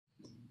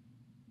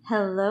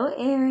Hello,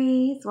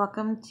 Aries.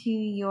 Welcome to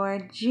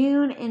your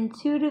June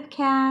intuitive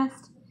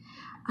cast.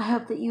 I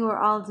hope that you are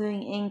all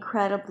doing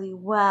incredibly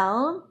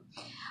well.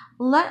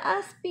 Let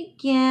us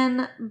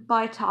begin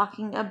by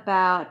talking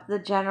about the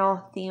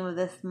general theme of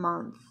this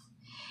month.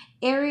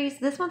 Aries,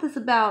 this month is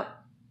about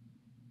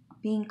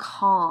being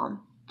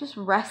calm, just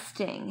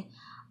resting,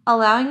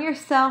 allowing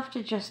yourself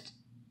to just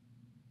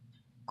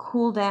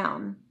cool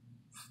down.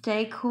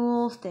 Stay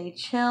cool, stay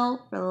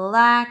chill,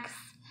 relax.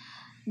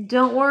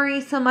 Don't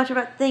worry so much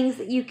about things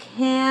that you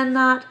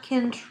cannot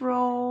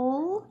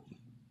control.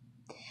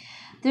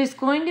 There's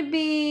going to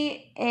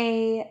be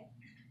a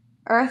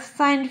earth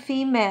sign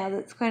female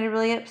that's going to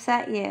really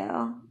upset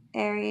you,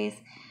 Aries.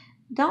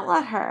 Don't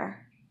let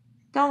her.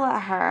 Don't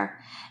let her.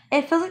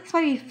 It feels like it's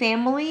might be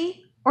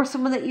family or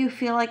someone that you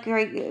feel like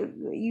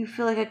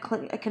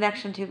a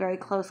connection to, very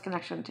close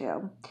connection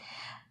to.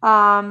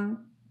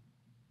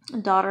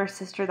 Daughter,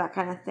 sister, that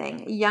kind of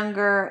thing.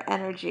 Younger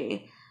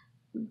energy.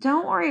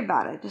 Don't worry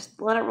about it. Just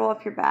let it roll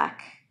up your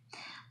back.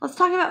 Let's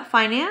talk about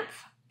finance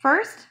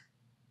first.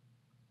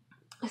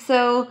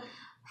 So,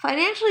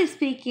 financially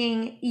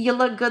speaking, you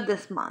look good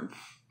this month.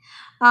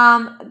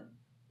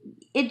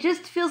 It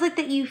just feels like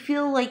that you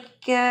feel like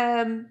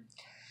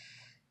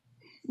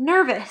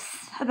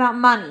nervous about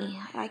money.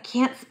 I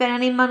can't spend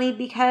any money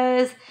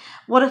because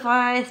what if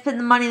I spend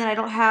the money and I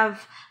don't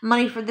have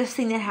money for this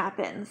thing that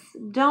happens?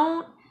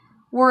 Don't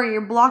worry.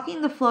 You're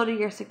blocking the flow to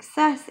your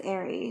success,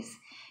 Aries.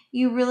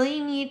 You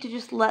really need to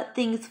just let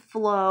things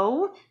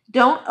flow.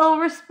 Don't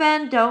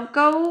overspend. Don't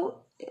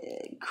go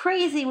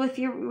crazy with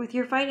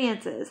your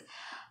finances.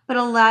 But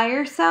allow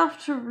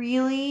yourself to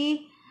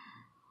really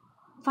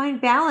find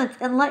balance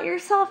and let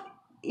yourself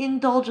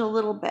indulge a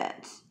little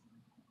bit.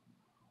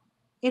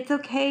 It's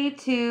okay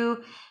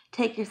to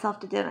take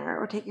yourself to dinner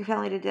or take your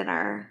family to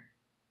dinner.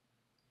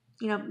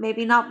 You know,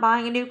 maybe not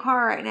buying a new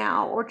car right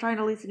now or trying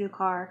to lease a new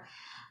car.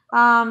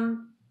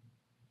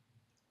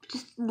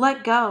 Just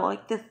let go.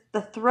 Like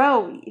the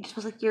throat, it just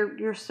feels like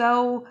you're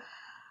so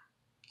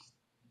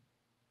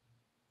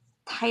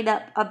tied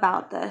up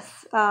about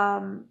this.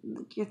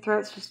 Your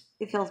throat's just,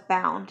 it feels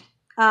bound.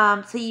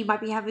 So you might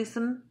be having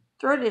some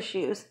throat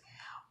issues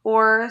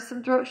or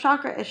some throat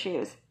chakra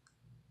issues.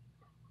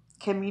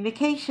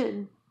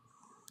 Communication.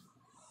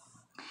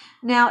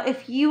 Now,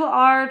 if you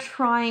are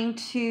trying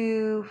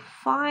to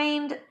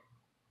find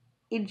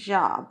a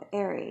job,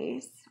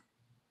 Aries,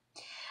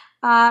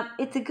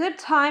 it's a good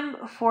time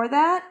for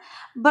that,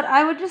 but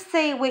I would just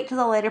say wait till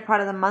the later part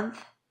of the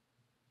month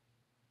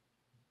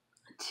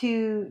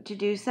to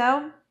do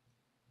so.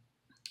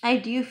 I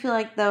do feel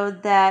like, though,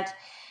 that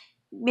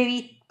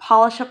maybe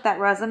polish up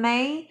that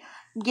resume,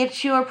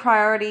 get your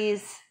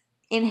priorities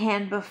in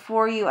hand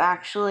before you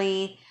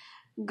actually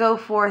go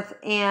forth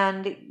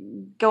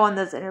and go on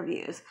those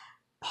interviews.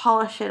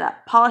 Polish it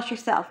up. Polish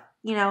yourself.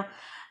 You know,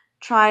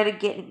 try to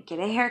get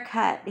a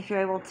haircut if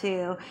you're able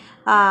to.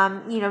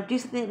 Do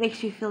something that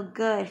makes you feel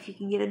good. If you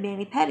can get a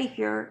mani-pedi if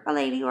you're a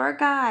lady or a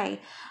guy.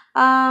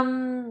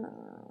 A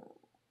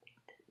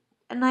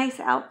nice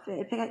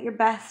outfit. Pick out your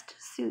best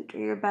suit or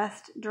your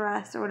best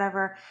dress or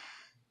whatever.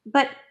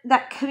 But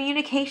that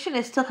communication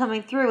is still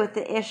coming through with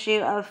the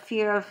issue of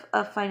fear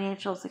of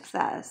financial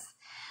success.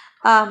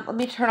 Let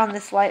me turn on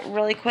this light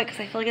really quick because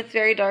I feel like it's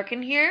very dark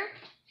in here.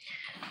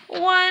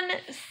 1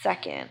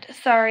 second.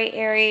 Sorry,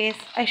 Aries.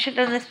 I should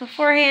have done this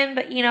beforehand,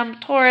 but I'm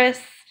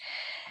Taurus,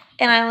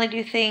 and I only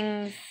do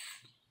things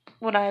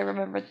when I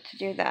remember to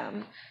do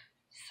them.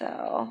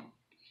 So,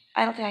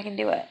 I don't think I can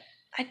do it.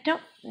 I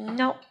don't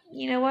know.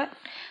 You know what?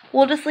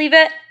 We'll just leave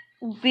it.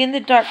 We'll be in the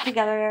dark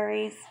together,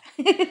 Aries.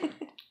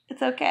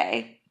 It's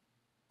okay.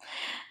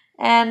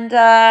 And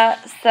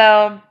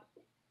so,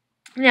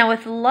 now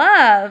with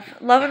love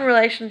and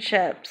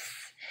relationships,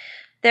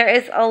 there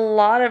is a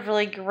lot of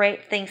really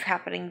great things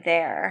happening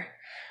there.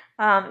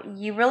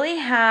 You really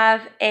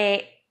have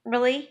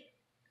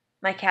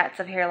my cat's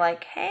up here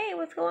like, hey,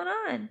 what's going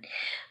on?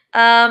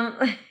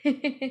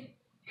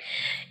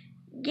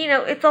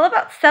 It's all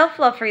about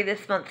self-love for you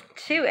this month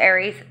too,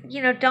 Aries.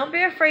 Don't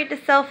be afraid to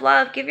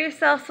self-love. Give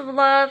yourself some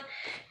love.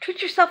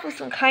 Treat yourself with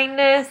some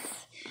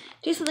kindness.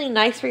 Do something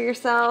nice for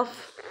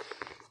yourself.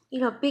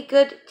 Be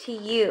good to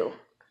you,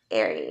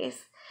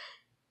 Aries.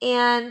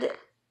 And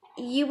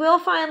you will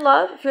find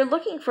love if you're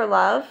looking for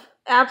love.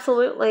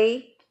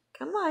 Absolutely.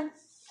 Come on.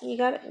 You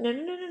got it.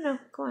 No.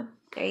 Go on.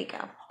 There you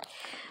go.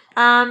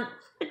 Don't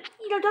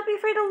be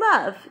afraid of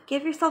love.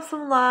 Give yourself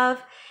some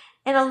love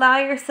and allow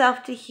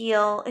yourself to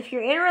heal. If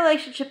you're in a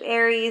relationship,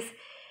 Aries,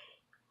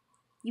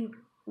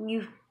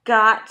 you've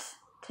got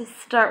to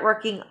start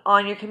working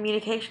on your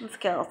communication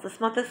skills. This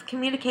month is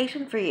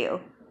communication for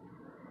you.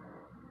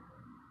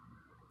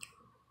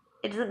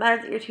 It doesn't matter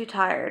that you're too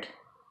tired.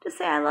 Just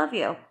say, I love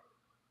you.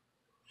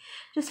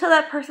 Just tell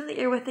that person that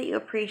you're with that you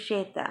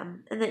appreciate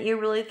them and that you're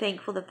really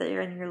thankful that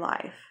they're in your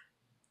life.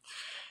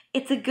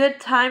 It's a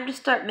good time to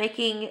start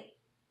making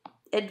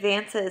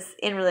advances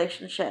in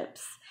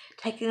relationships.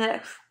 Taking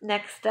that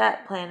next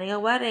step, planning a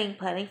wedding,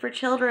 planning for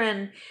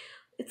children.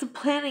 It's a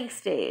planning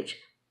stage.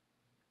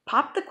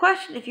 pop the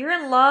question. If you're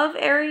in love,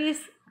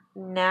 Aries,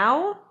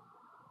 now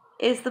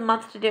is the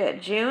month to do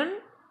it. June,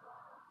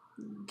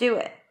 do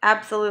it.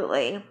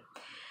 Absolutely.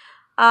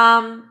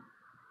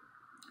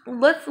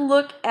 Let's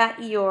look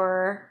at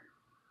your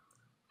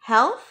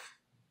health.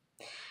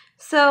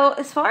 So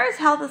as far as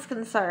health is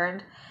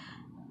concerned,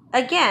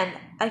 again,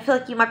 I feel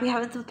like you might be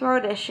having some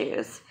throat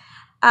issues.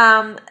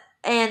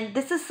 And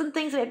this is some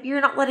things that if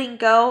you're not letting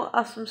go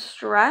of some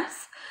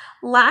stress.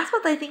 Last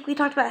month, I think we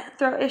talked about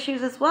throat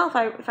issues as well,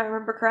 if I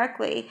remember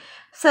correctly.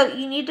 So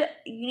you need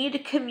to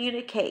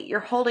communicate. You're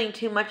holding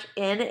too much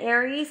in,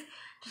 Aries.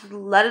 Just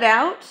let it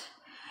out.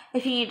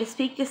 If you need to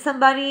speak to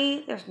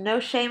somebody, there's no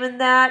shame in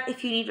that.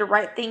 If you need to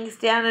write things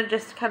down and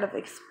just kind of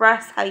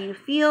express how you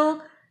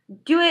feel,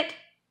 do it.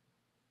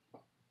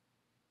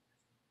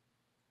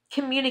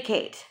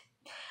 Communicate.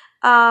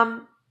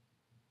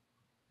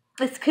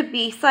 This could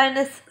be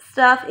sinus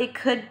stuff. It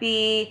could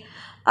be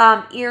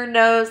ear,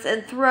 nose,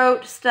 and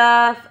throat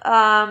stuff.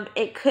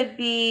 It could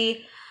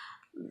be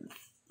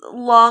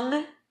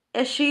lung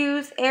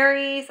issues,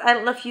 Aries. I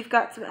don't know if you've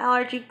got some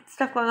allergy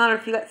stuff going on or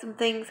if you've got some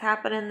things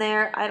happening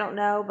there. I don't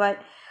know, but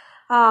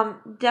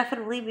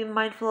definitely be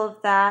mindful of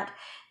that.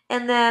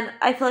 And then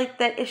I feel like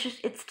that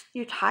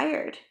you're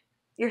tired.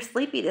 You're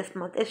sleepy this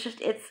month. It's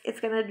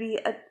going to be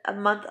a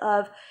month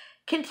of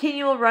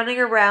continual running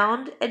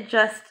around and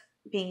just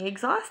being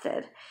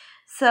exhausted.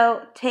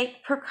 So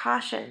take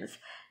precautions.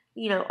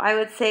 I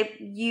would say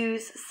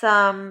use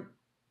some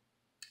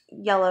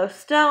yellow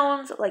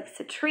stones like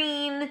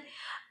citrine,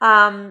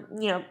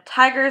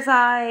 tiger's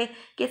eye.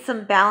 Get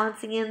some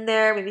balancing in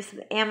there, maybe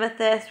some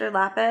amethyst or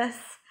lapis,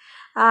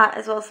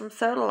 as well as some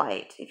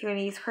sodalite if you're going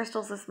to use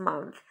crystals this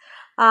month.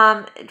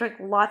 Drink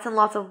lots and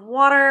lots of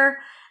water,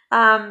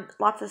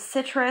 lots of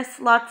citrus,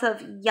 lots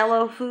of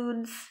yellow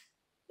foods.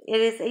 It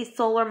is a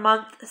solar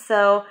month,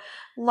 so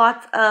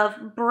lots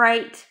of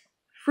bright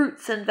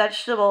fruits and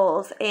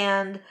vegetables,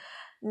 and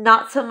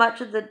not so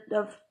much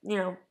of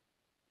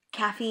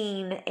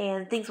caffeine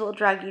and things will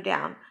drag you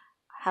down.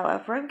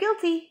 However, I'm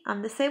guilty.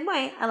 I'm the same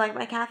way. I like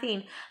my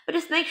caffeine, but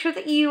just make sure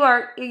that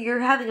you're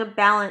having a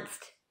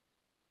balanced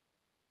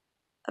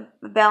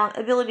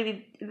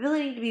ability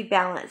to be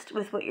balanced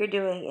with what you're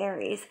doing,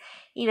 Aries.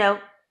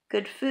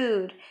 Good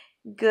food,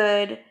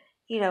 good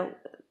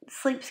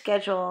sleep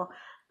schedule.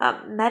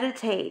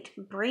 Meditate,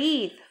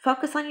 breathe,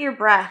 focus on your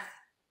breath.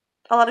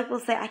 A lot of people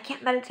say, I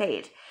can't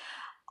meditate.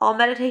 All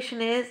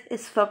meditation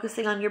is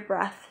focusing on your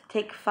breath.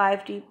 Take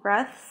 5 deep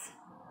breaths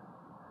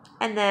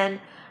and then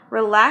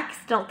relax.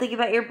 Don't think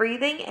about your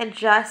breathing and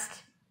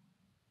just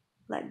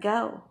let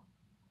go.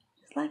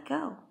 Just let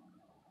go.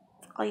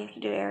 That's all you have to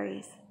do,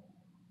 Aries.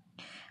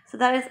 So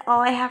that is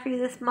all I have for you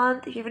this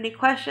month. If you have any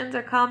questions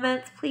or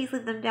comments, please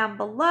leave them down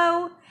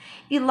below.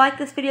 If you like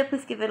this video,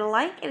 please give it a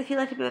like. And if you'd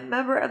like to be a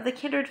member of the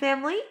Kindred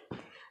family,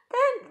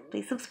 then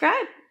please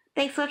subscribe.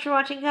 Thanks so much for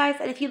watching, guys.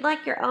 And if you'd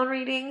like your own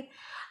reading,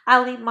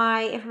 I'll leave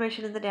my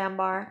information in the down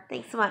bar.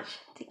 Thanks so much.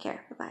 Take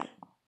care. Bye-bye.